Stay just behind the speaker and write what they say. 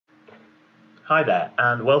Hi there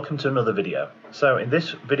and welcome to another video. So in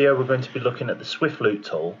this video we're going to be looking at the Swift Loop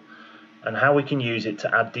tool and how we can use it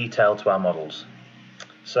to add detail to our models.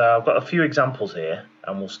 So I've got a few examples here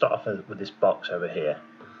and we'll start off with this box over here.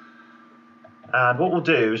 And what we'll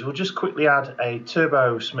do is we'll just quickly add a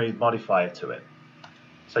turbo smooth modifier to it.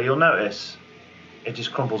 So you'll notice it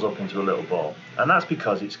just crumbles up into a little ball, and that's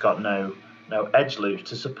because it's got no edge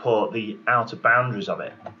loops to support the outer boundaries of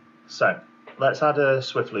it. So let's add a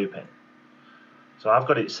Swift Loop in. So I've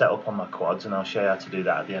got it set up on my quads and I'll show you how to do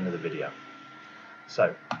that at the end of the video.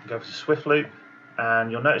 So go to Swift Loop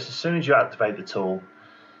and you'll notice as soon as you activate the tool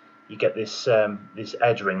you get this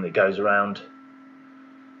edge ring that goes around,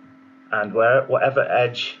 and whatever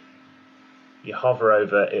edge you hover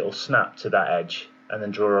over it'll snap to that edge and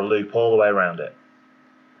then draw a loop all the way around it.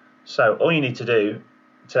 So all you need to do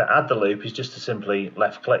to add the loop is just to simply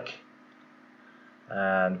left click,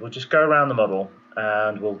 and we'll just go around the model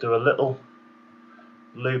and we'll do a little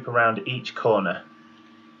loop around each corner,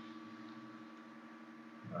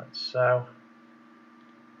 like so.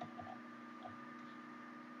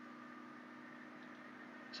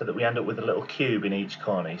 So that we end up with a little cube in each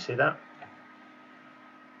corner. You see that?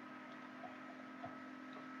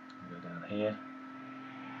 Go down here.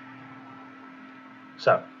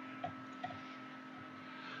 So,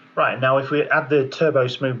 right, now if we add the turbo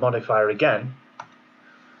smooth modifier again,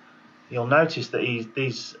 you'll notice that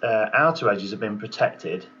these outer edges have been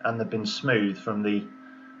protected and they've been smoothed from the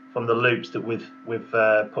loops that we've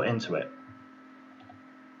put into it,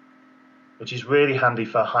 which is really handy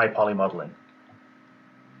for high poly modeling.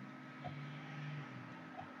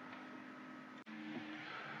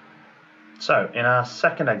 So in our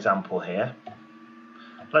second example here,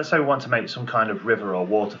 let's say we want to make some kind of river or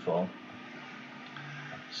waterfall.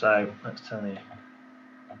 So let's turn the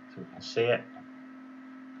so we can see it.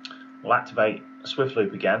 We'll activate Swift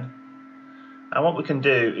Loop again, and what we can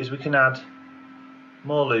do is we can add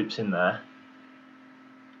more loops in there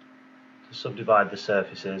to subdivide the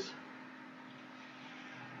surfaces.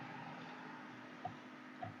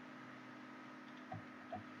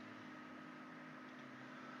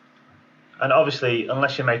 And obviously,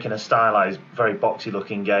 unless you're making a stylized, very boxy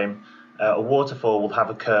looking game, a waterfall will have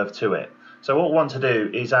a curve to it. So what we want to do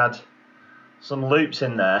is add some loops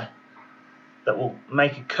in there that will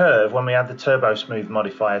make a curve when we add the turbo smooth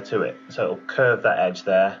modifier to it. So it'll curve that edge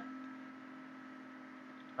there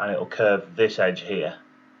and it'll curve this edge here.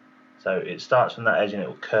 So it starts from that edge and it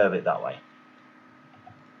will curve it that way.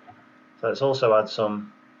 So let's also add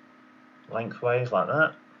some lengthways like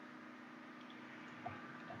that.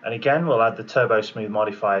 And again we'll add the turbo smooth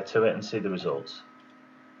modifier to it and see the results.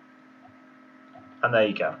 And there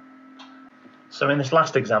you go. So in this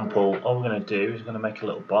last example all we're going to do is we're going to make a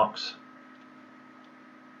little box.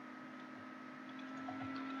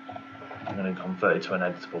 I'm going to convert it to an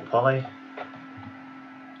editable poly,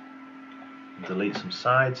 delete some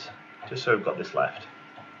sides just so we've got this left.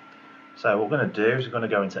 So what we're going to do is we're going to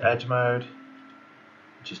go into edge mode,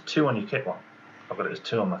 which is 2 on your kit. Well, I've got it as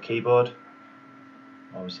 2 on my keyboard.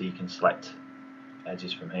 Obviously you can select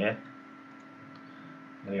edges from here.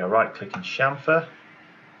 I'm going to go right click and chamfer.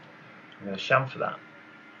 I'm going to chamfer that.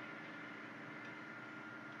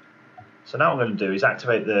 So now what I'm going to do is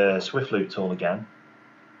activate the Swift Loop tool again.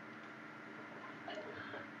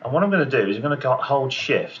 And what I'm going to do is I'm going to hold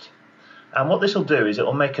shift, and what this will do is it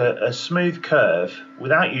will make a smooth curve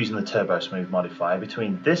without using the turbo smooth modifier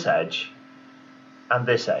between this edge and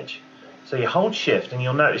this edge. So you hold shift and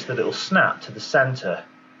you'll notice that it will snap to the center,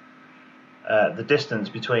 the distance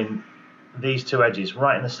between these two edges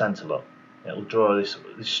right in the center. Look, it will draw this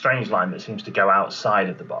strange line that seems to go outside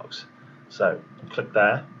of the box. So we'll click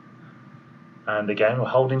there, and again we're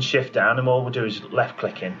holding shift down, and all we'll do is left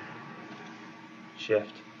clicking,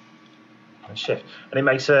 shift and shift, and it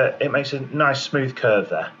makes a nice smooth curve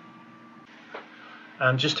there.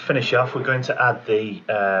 And just to finish off, we're going to add the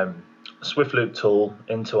Swift Loop tool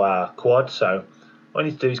into our quad. So what you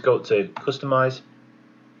need to do is go up to customize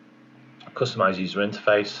user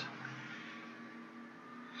interface,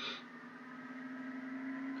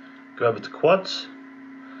 go over to quads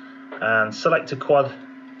and select a quad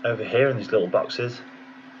over here in these little boxes.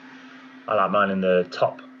 I like mine in the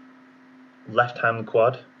top left hand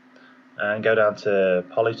quad, and go down to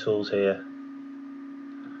poly tools here,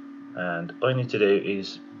 and all you need to do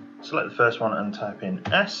is select the first one and type in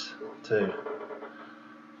S2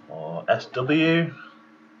 or SW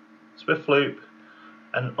Swift Loop,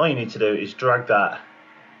 and all you need to do is drag that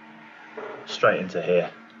straight into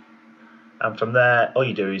here, and from there all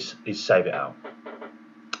you do is save it out,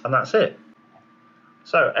 and that's it.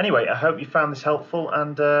 So anyway, I hope you found this helpful,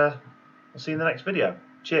 and we'll see you in the next video.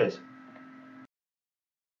 Cheers.